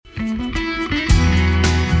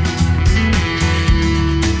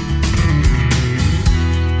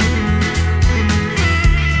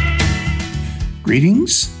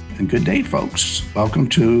Greetings and good day, folks. Welcome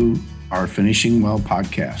to our Finishing Well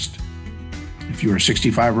podcast. If you are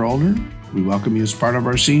 65 or older, we welcome you as part of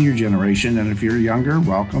our senior generation. And if you're younger,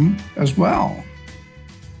 welcome as well.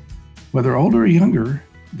 Whether older or younger,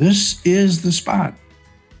 this is the spot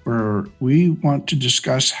where we want to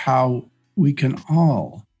discuss how we can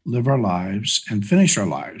all live our lives and finish our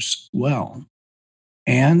lives well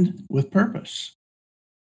and with purpose.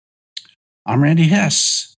 I'm Randy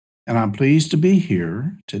Hess, and I'm pleased to be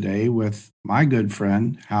here today with my good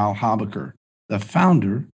friend, Hal Habacher, the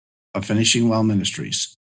founder of Finishing Well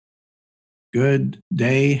Ministries. Good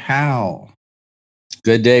day, Hal.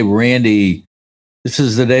 Good day, Randy. This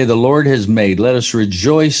is the day the Lord has made. Let us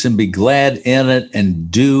rejoice and be glad in it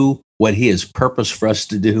and do what He has purposed for us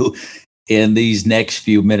to do in these next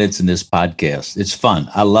few minutes in this podcast. It's fun.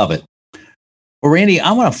 I love it. Well, Randy,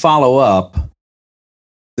 I want to follow up.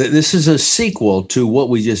 This is a sequel to what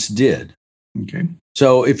we just did. Okay.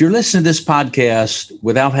 So if you're listening to this podcast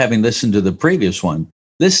without having listened to the previous one,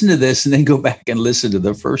 listen to this and then go back and listen to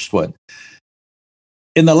the first one.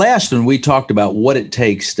 In the last one, we talked about what it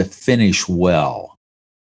takes to finish well.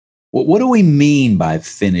 What do we mean by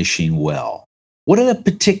finishing well? What are the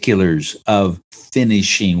particulars of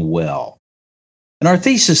finishing well? And our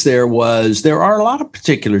thesis there was there are a lot of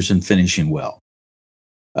particulars in finishing well.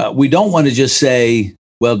 We don't want to just say,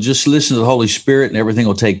 well, just listen to the Holy Spirit and everything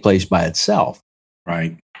will take place by itself.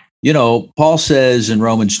 Right. You know, Paul says in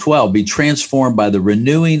Romans 12, be transformed by the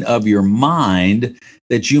renewing of your mind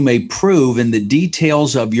that you may prove in the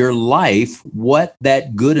details of your life what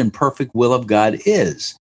that good and perfect will of God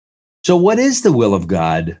is. So what is the will of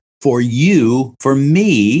God for you, for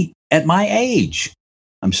me, at my age?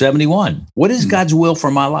 I'm 71. What is God's will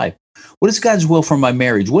for my life? What is God's will for my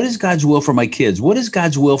marriage? What is God's will for my kids? What is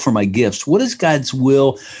God's will for my gifts? What is God's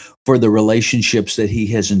will for the relationships that He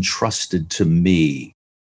has entrusted to me?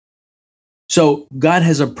 So God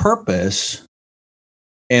has a purpose,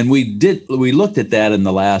 and we looked at that in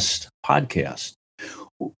the last podcast.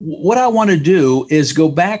 What I want to do is go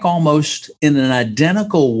back almost in an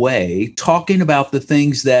identical way, talking about the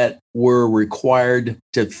things that were required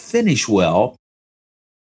to finish well,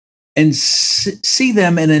 and see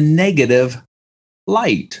them in a negative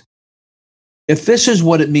light. If this is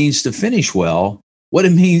what it means to finish well, what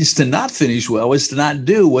it means to not finish well is to not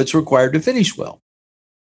do what's required to finish well.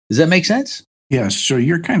 Does that make sense? Yes. So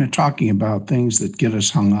you're kind of talking about things that get us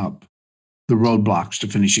hung up, the roadblocks to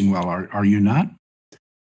finishing well, are you not?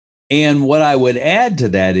 And what I would add to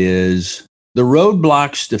that is the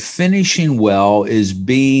roadblocks to finishing well is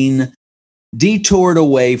being detoured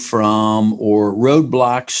away from or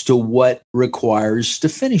roadblocks to what requires to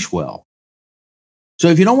finish well. So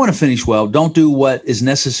if you don't want to finish well, don't do what is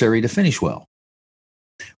necessary to finish well.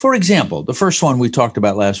 For example, the first one we talked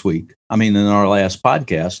about in our last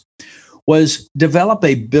podcast, was develop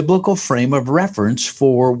a biblical frame of reference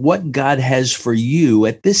for what God has for you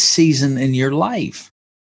at this season in your life.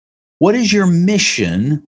 What is your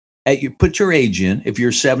mission put your age in, if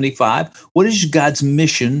you're 75, what is God's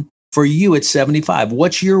mission for you at 75?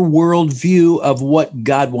 What's your worldview of what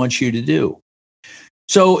God wants you to do?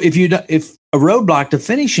 So if a roadblock to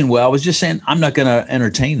finishing well was just saying, I'm not going to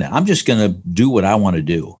entertain that. I'm just going to do what I want to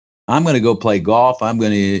do. I'm going to go play golf. I'm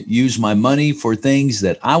going to use my money for things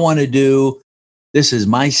that I want to do. This is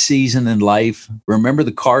my season in life. Remember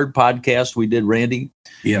the card podcast we did, Randy?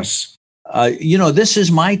 Yes. This is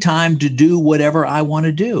my time to do whatever I want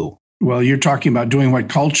to do. Well, you're talking about doing what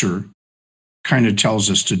culture kind of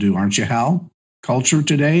tells us to do, aren't you, Hal? Culture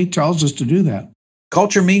today tells us to do that.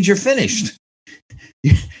 Culture means you're finished.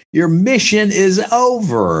 Your mission is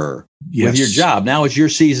over with your job. Now it's your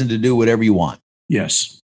season to do whatever you want.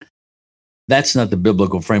 Yes. That's not the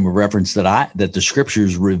biblical frame of reference that the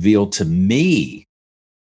scriptures reveal to me.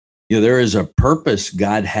 There is a purpose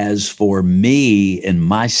God has for me in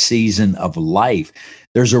my season of life.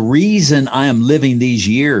 There's a reason I am living these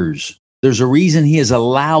years. There's a reason He has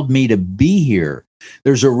allowed me to be here.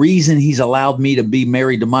 There's a reason He's allowed me to be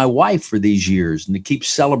married to my wife for these years and to keep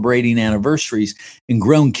celebrating anniversaries and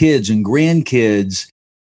grown kids and grandkids.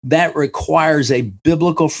 That requires a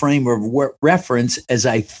biblical frame of reference as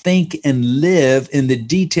I think and live in the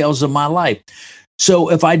details of my life.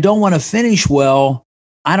 So if I don't want to finish well,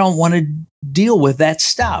 I don't want to deal with that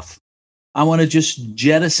stuff. I want to just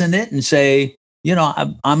jettison it and say,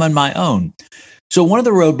 I'm on my own. So one of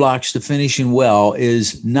the roadblocks to finishing well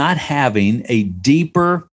is not having a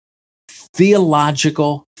deeper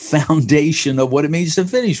theological foundation of what it means to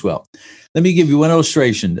finish well. Let me give you one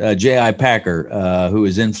illustration. J.I. Packer, who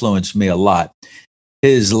has influenced me a lot,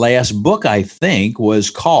 his last book, I think,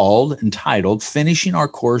 was entitled Finishing Our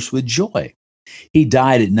Course with Joy. He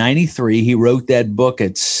died at 93. He wrote that book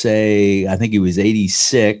at, I think he was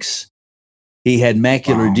 86. He had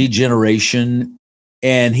macular degeneration,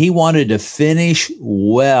 and he wanted to finish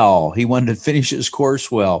well. He wanted to finish his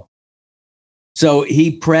course well. So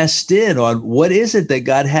he pressed in on what is it that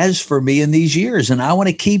God has for me in these years, and I want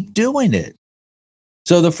to keep doing it.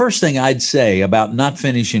 So the first thing I'd say about not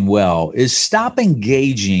finishing well is stop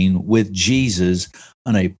engaging with Jesus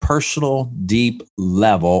on a personal, deep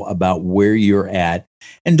level about where you're at.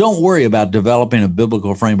 And don't worry about developing a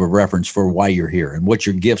biblical frame of reference for why you're here and what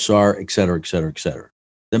your gifts are, et cetera, et cetera, et cetera. Does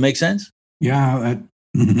that make sense? Yeah,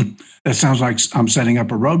 that sounds like I'm setting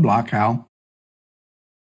up a roadblock, Hal.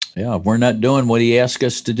 Yeah, if we're not doing what he asked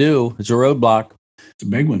us to do, it's a roadblock. It's a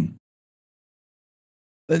big one.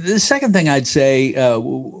 The second thing I'd say,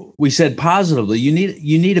 we said positively, you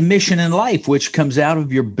need a mission in life, which comes out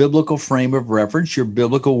of your biblical frame of reference, your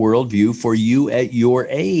biblical worldview for you at your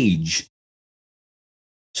age.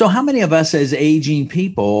 So how many of us as aging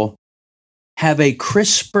people have a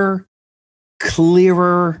crisper,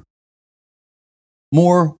 clearer,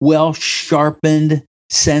 more well-sharpened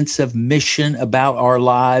sense of mission about our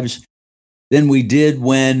lives than we did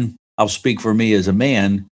when, I'll speak for me as a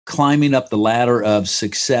man, climbing up the ladder of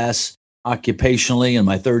success occupationally in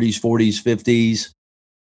my 30s, 40s, 50s,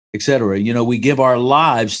 et cetera. You know, we give our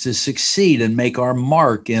lives to succeed and make our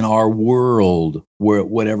mark in our world,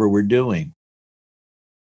 whatever we're doing.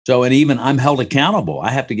 So, and even I'm held accountable. I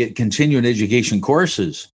have to get continuing education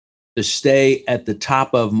courses to stay at the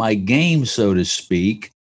top of my game, so to speak.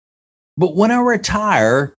 But when I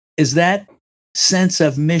retire, is that sense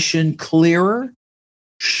of mission clearer,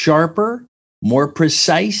 sharper, more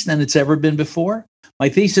precise than it's ever been before? My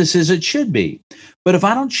thesis is it should be. But if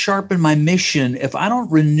I don't sharpen my mission, if I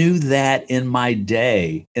don't renew that in my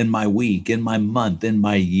day, in my week, in my month, in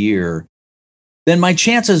my year, then my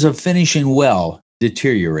chances of finishing well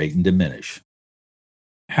deteriorate and diminish.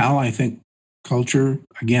 Hal, I think culture,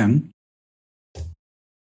 again,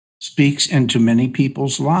 speaks into many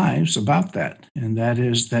people's lives about that. And that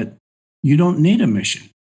is that you don't need a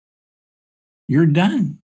mission. You're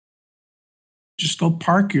done. Just go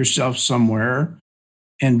park yourself somewhere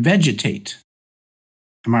and vegetate.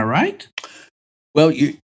 Am I right? Well,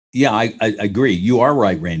 I agree. You are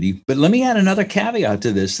right, Randy. But let me add another caveat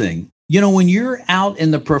to this thing. You know, when you're out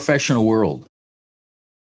in the professional world,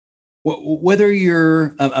 whether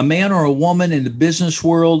you're a man or a woman in the business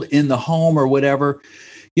world, in the home or whatever,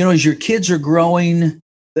 you know, as your kids are growing,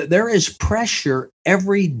 there is pressure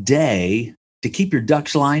every day to keep your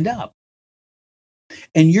ducks lined up.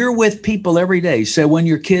 And you're with people every day. So when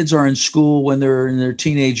your kids are in school, when they're in their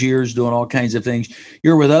teenage years doing all kinds of things,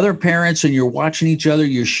 you're with other parents and you're watching each other,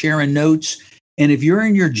 you're sharing notes. And if you're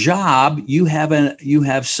in your job, you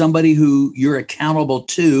have somebody who you're accountable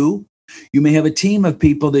to. You may have a team of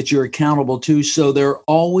people that you're accountable to. So they're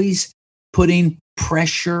always putting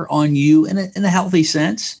pressure on you in a healthy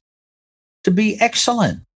sense to be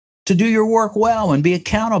excellent, to do your work well and be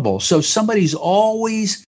accountable. So somebody's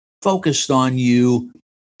always focused on you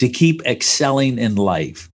to keep excelling in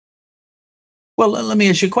life. Well, let me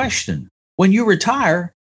ask you a question. When you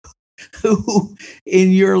retire, who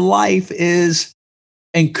in your life is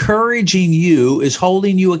encouraging you, is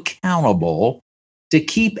holding you accountable to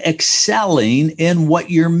keep excelling in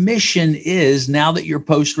what your mission is now that you're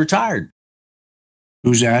post-retired?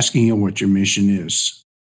 Who's asking you what your mission is?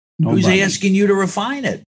 Nobody. Who's asking you to refine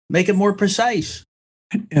it, make it more precise?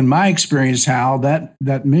 In my experience, Hal,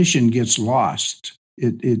 that mission gets lost.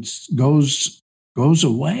 It goes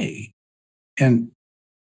away. And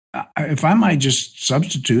if I might just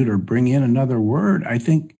substitute or bring in another word, I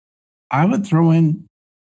think I would throw in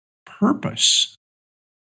purpose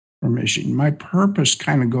for mission. My purpose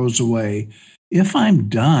kind of goes away if I'm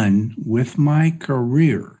done with my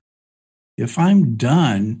career. If I'm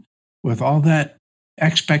done with all that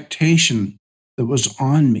expectation that was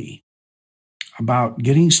on me about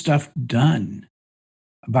getting stuff done,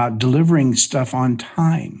 about delivering stuff on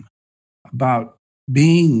time, about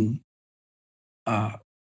being,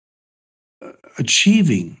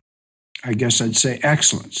 achieving, I guess I'd say,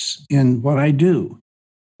 excellence in what I do,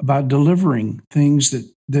 about delivering things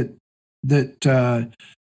that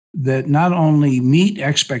not only meet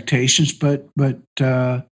expectations, but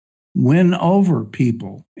win over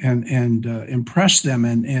people and impress them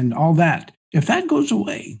and all that. If that goes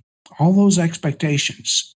away, all those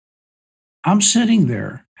expectations, I'm sitting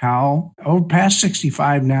there, Hal, past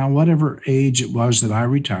 65 now, whatever age it was that I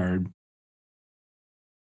retired.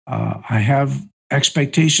 I have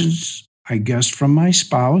expectations, I guess, from my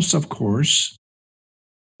spouse, of course.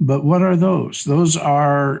 But what are those? Those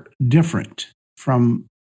are different from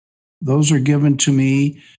Those are given to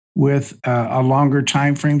me with a longer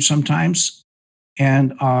time frame sometimes,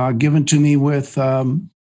 and given to me with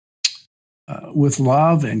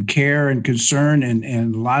love and care and concern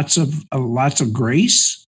and lots of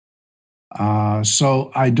grace.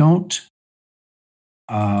 So I don't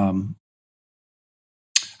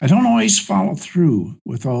always follow through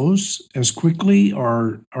with those as quickly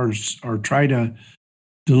or try to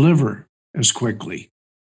deliver as quickly.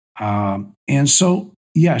 And so,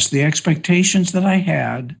 yes, the expectations that I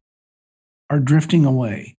had are drifting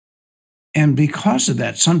away. And because of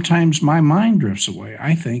that, sometimes my mind drifts away,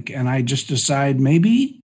 I think, and I just decide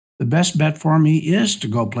maybe the best bet for me is to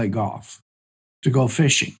go play golf, to go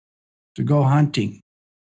fishing, to go hunting,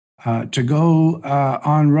 to go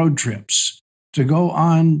on road trips, to go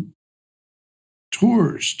on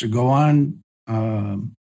tours, to go on.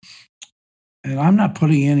 And I'm not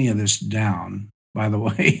putting any of this down, by the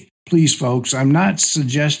way. Please, folks, I'm not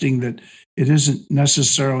suggesting that it isn't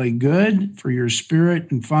necessarily good for your spirit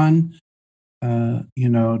and fun,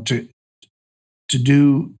 to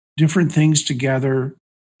do different things together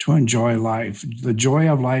to enjoy life. The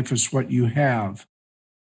joy of life is what you have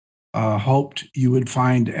hoped you would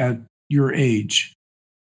find at your age,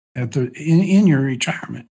 in your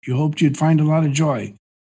retirement. You hoped you'd find a lot of joy.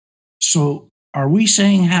 So are we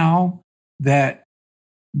saying, Hal, that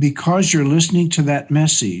because you're listening to that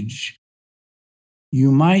message,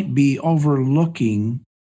 you might be overlooking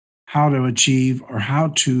how to achieve or how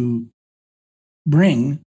to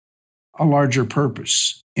bring a larger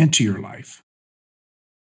purpose into your life?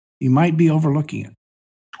 You might be overlooking it.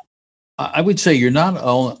 I would say you're not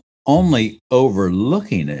only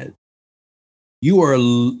overlooking it, you are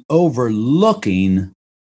overlooking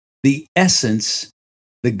the essence,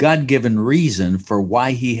 the God-given reason for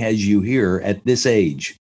why he has you here at this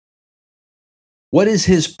age. What is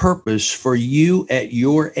his purpose for you at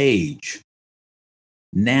your age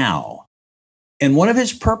now? And one of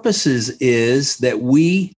his purposes is that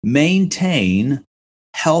we maintain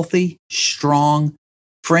healthy, strong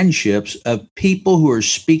friendships of people who are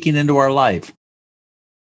speaking into our life.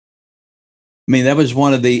 I mean, that was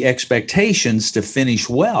one of the expectations to finish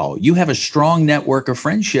well. You have a strong network of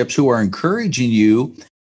friendships who are encouraging you,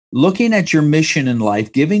 looking at your mission in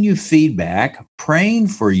life, giving you feedback, praying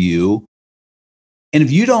for you. And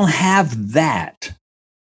if you don't have that,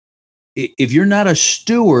 if you're not a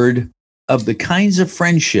steward of the kinds of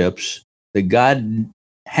friendships that God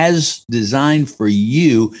has designed for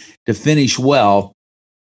you to finish well,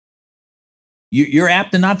 you're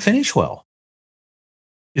apt to not finish well.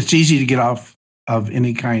 It's easy to get off of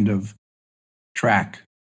any kind of track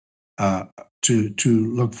to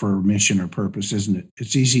look for mission or purpose, isn't it?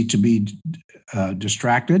 It's easy to be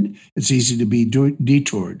distracted. It's easy to be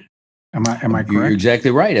detoured. Am I correct? You're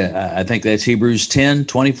exactly right. I think that's Hebrews 10,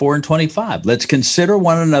 24 and 25. Let's consider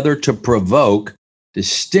one another to provoke, to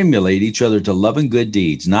stimulate each other to love and good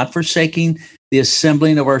deeds, not forsaking the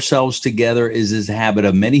assembling of ourselves together is a habit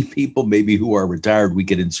of many people, maybe who are retired. We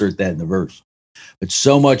could insert that in the verse. But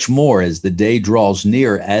so much more as the day draws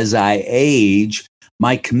near, as I age,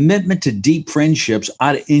 my commitment to deep friendships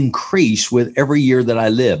ought to increase with every year that I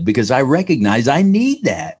live, because I recognize I need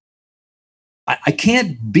that. I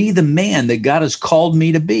can't be the man that God has called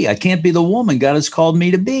me to be. I can't be the woman God has called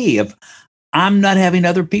me to be if I'm not having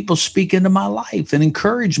other people speak into my life and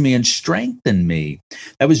encourage me and strengthen me.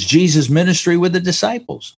 That was Jesus' ministry with the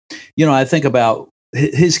disciples. You know, I think about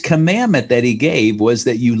his commandment that he gave was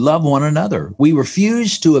that you love one another. We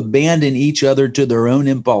refuse to abandon each other to their own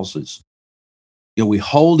impulses. You know, we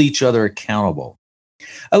hold each other accountable.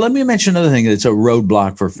 Let me mention another thing that's a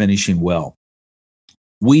roadblock for finishing well.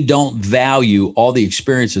 We don't value all the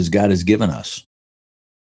experiences God has given us.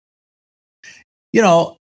 You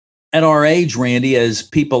know, at our age, Randy, as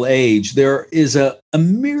people age, there is a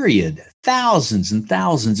myriad, thousands and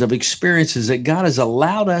thousands of experiences that God has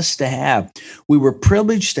allowed us to have. We were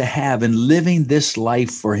privileged to have in living this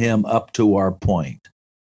life for him up to our point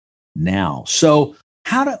now. So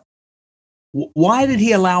why did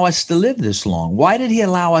he allow us to live this long? Why did he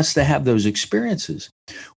allow us to have those experiences?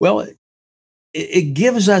 Well, it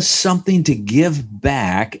gives us something to give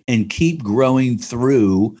back and keep growing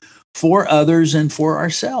through for others and for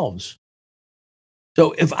ourselves.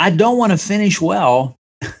 So if I don't want to finish well,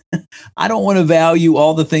 I don't want to value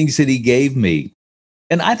all the things that he gave me.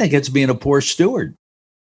 And I think it's being a poor steward.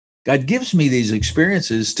 God gives me these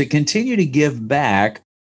experiences to continue to give back,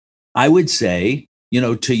 I would say,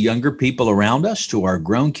 to younger people around us, to our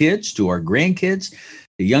grown kids, to our grandkids,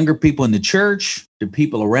 the younger people in the church, to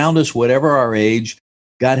people around us, whatever our age.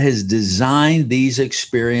 God has designed these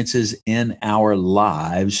experiences in our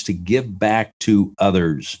lives to give back to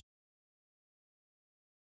others.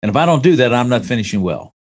 And if I don't do that, I'm not finishing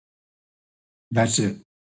well. That's it.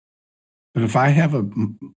 But if I have a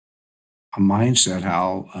mindset,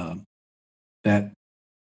 Hal, that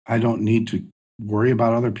I don't need to worry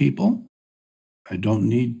about other people, I don't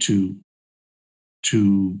need to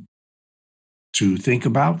think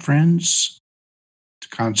about friends. The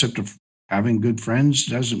concept of having good friends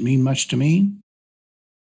doesn't mean much to me.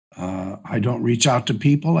 I don't reach out to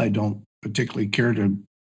people. I don't particularly care to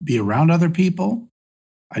be around other people.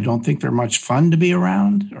 I don't think they're much fun to be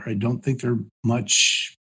around, or I don't think they're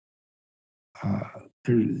much.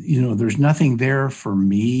 There's nothing there for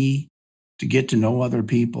me to get to know other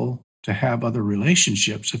people, to have other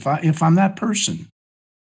relationships. If I'm that person,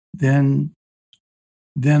 then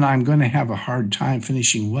I'm going to have a hard time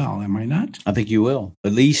finishing well. Am I not? I think you will,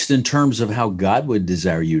 at least in terms of how God would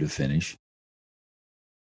desire you to finish.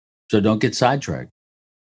 So don't get sidetracked.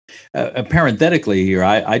 Parenthetically here,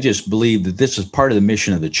 I just believe that this is part of the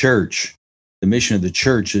mission of the church. The mission of the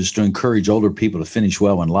church is to encourage older people to finish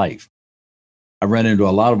well in life. I run into a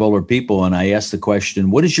lot of older people and I ask the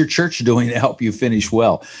question, what is your church doing to help you finish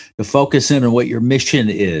well? To focus in on what your mission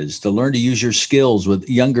is, to learn to use your skills with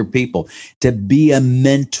younger people, to be a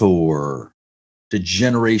mentor to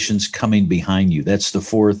generations coming behind you. That's the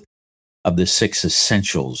fourth of the 6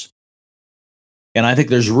 essentials. And I think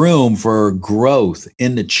there's room for growth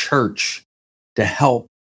in the church to help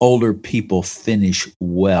older people finish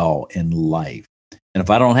well in life. And if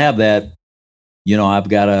I don't have that, I've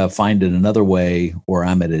got to find it another way or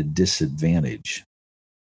I'm at a disadvantage.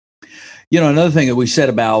 Another thing that we said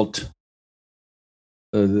about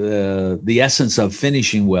the essence of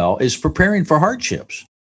finishing well is preparing for hardships.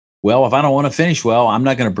 Well, if I don't want to finish well, I'm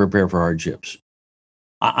not going to prepare for hardships.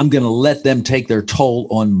 I'm going to let them take their toll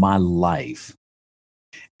on my life.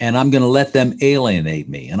 And I'm going to let them alienate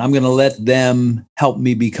me. And I'm going to let them help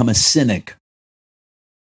me become a cynic,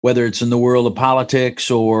 whether it's in the world of politics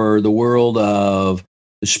or the world of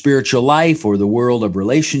the spiritual life or the world of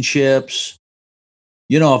relationships.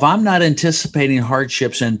 If I'm not anticipating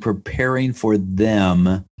hardships and preparing for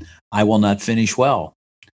them, I will not finish well.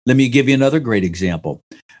 Let me give you another great example.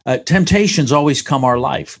 Temptations always come our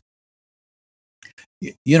life.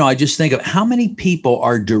 I just think of how many people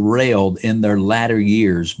are derailed in their latter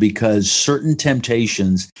years because certain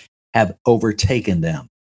temptations have overtaken them.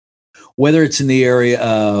 Whether it's in the area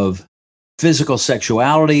of physical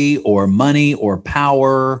sexuality or money or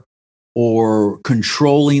power or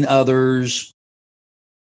controlling others,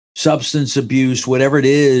 substance abuse, whatever it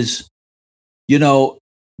is,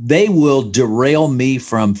 they will derail me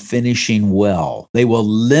from finishing well. They will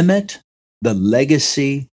limit the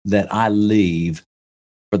legacy that I leave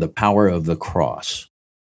for the power of the cross.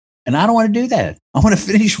 And I don't want to do that. I want to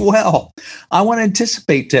finish well. I want to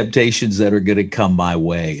anticipate temptations that are going to come my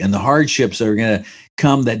way and the hardships that are going to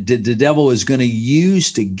come that the devil is going to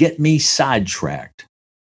use to get me sidetracked.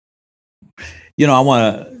 I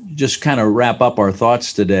want to just kind of wrap up our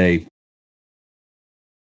thoughts today.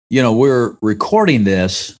 We're recording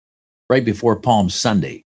this right before Palm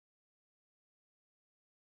Sunday.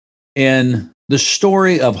 And the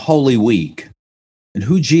story of Holy Week and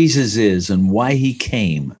who Jesus is and why he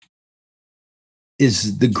came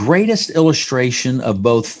is the greatest illustration of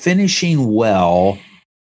both finishing well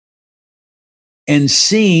and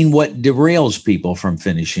seeing what derails people from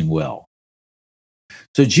finishing well.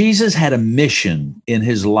 So Jesus had a mission in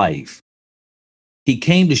his life. He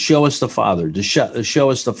came to show us the Father, to show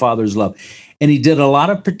us the Father's love. And he did a lot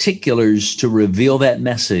of particulars to reveal that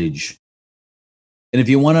message. And if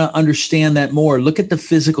you want to understand that more, look at the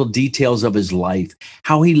physical details of his life,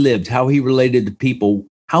 how he lived, how he related to people,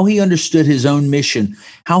 how he understood his own mission,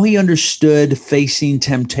 how he understood facing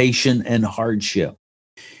temptation and hardship.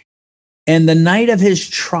 And the night of his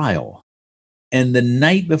trial and the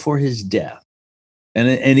night before his death,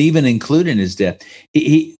 and even including his death,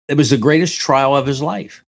 it was the greatest trial of his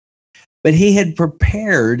life. But he had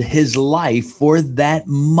prepared his life for that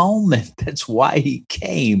moment. That's why he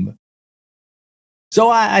came. So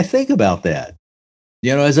I think about that,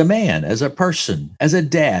 as a man, as a person, as a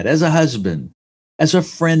dad, as a husband, as a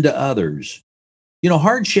friend to others.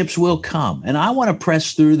 Hardships will come, and I want to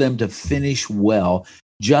press through them to finish well,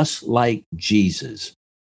 just like Jesus.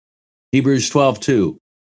 Hebrews 12:2.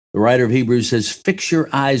 The writer of Hebrews says, fix your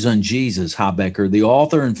eyes on Jesus, Habakkuk, the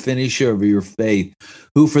author and finisher of your faith,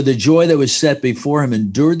 who for the joy that was set before him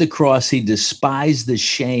endured the cross. He despised the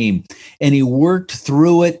shame, and he worked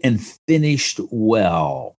through it and finished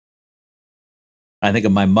well. I think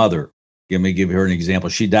of my mother. Let me give her an example.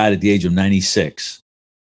 She died at the age of 96.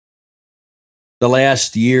 The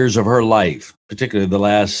last years of her life, particularly the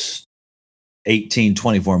last 18,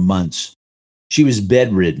 24 months, She was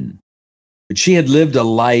bedridden, but she had lived a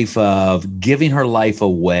life of giving her life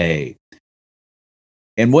away.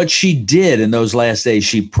 And what she did in those last days,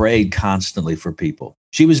 she prayed constantly for people.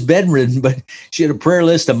 She was bedridden, but she had a prayer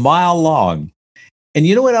list a mile long. And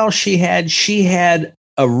you know what else she had? She had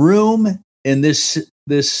a room in the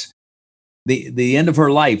end of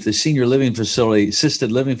her life, the senior living facility,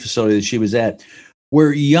 assisted living facility that she was at,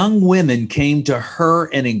 where young women came to her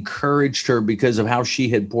and encouraged her because of how she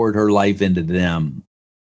had poured her life into them.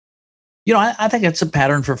 You know, I think that's a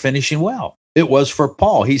pattern for finishing well. It was for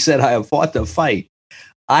Paul. He said, I have fought the fight.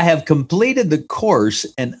 I have completed the course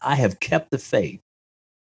and I have kept the faith.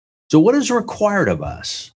 So what is required of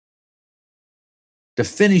us? To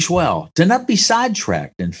finish well, to not be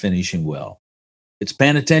sidetracked in finishing well. It's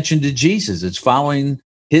paying attention to Jesus. It's following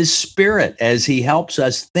his Spirit as he helps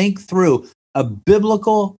us think through a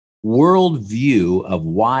biblical worldview of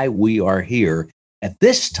why we are here at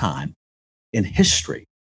this time in history,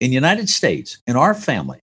 in the United States, in our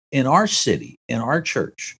family, in our city, in our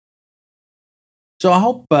church. So I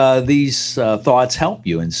hope these thoughts help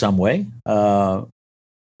you in some way.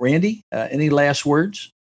 Randy, any last words?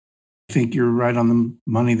 I think you're right on the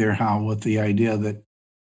money there, Hal, with the idea that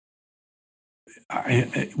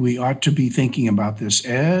we ought to be thinking about this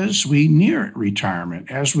as we near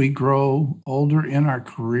retirement, as we grow older in our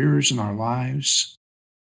careers and our lives,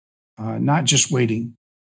 not just waiting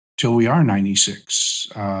till we are 96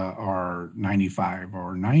 or 95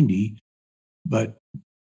 or 90, but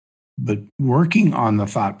working on the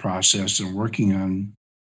thought process and working on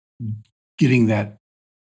getting that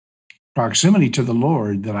proximity to the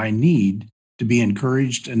Lord that I need to be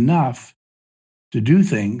encouraged enough to do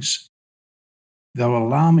things that will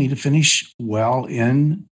allow me to finish well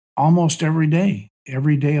in almost every day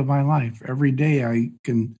of my life. Every day I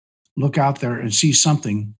can look out there and see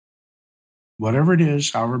something, whatever it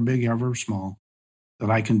is, however big, however small, that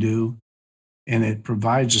I can do. And it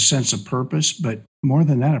provides a sense of purpose, but more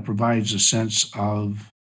than that, it provides a sense of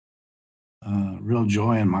real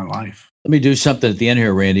joy in my life. Let me do something at the end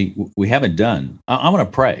here, Randy. We haven't done. I'm going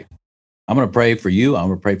to pray. I'm going to pray for you. I'm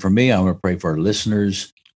going to pray for me. I'm going to pray for our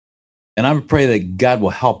listeners. And I'm going to pray that God will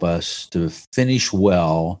help us to finish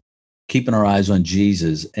well, keeping our eyes on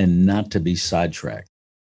Jesus and not to be sidetracked.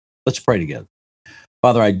 Let's pray together.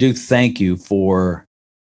 Father, I do thank you for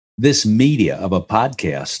this media of a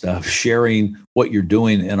podcast of sharing what you're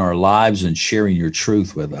doing in our lives and sharing your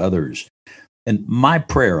truth with others. And my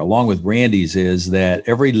prayer, along with Randy's, is that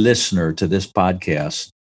every listener to this podcast,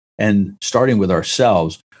 and starting with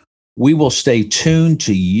ourselves, we will stay tuned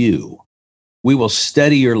to you. We will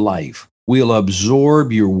study your life. We'll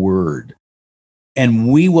absorb your word. And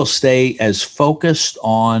we will stay as focused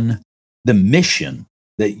on the mission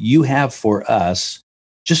that you have for us,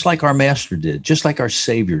 just like our Master did, just like our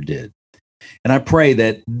Savior did. And I pray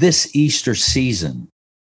that this Easter season,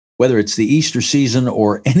 whether it's the Easter season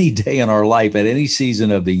or any day in our life, at any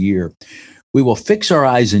season of the year, we will fix our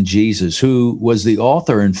eyes in Jesus, who was the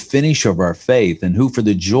author and finisher of our faith, and who, for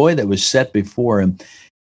the joy that was set before him,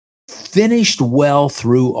 finished well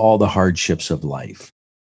through all the hardships of life.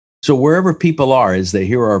 So wherever people are as they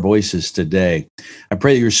hear our voices today, I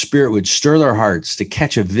pray that your Spirit would stir their hearts to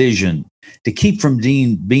catch a vision, to keep from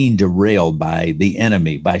being derailed by the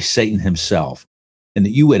enemy, by Satan himself, and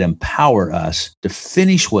that you would empower us to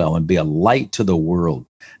finish well and be a light to the world,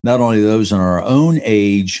 not only those in our own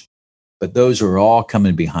age, but those who are all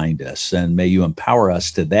coming behind us. And may you empower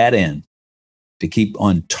us to that end, to keep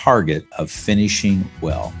on target of finishing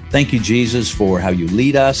well. Thank you, Jesus, for how you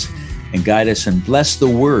lead us and guide us, and bless the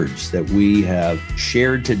words that we have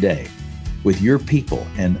shared today with your people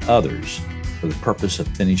and others for the purpose of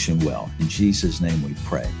finishing well. In Jesus' name we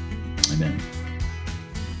pray. Amen.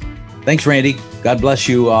 Thanks, Randy. God bless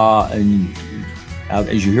you. And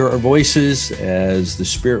as you hear our voices, as the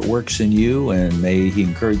Spirit works in you, and may he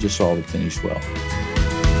encourage us all to finish well.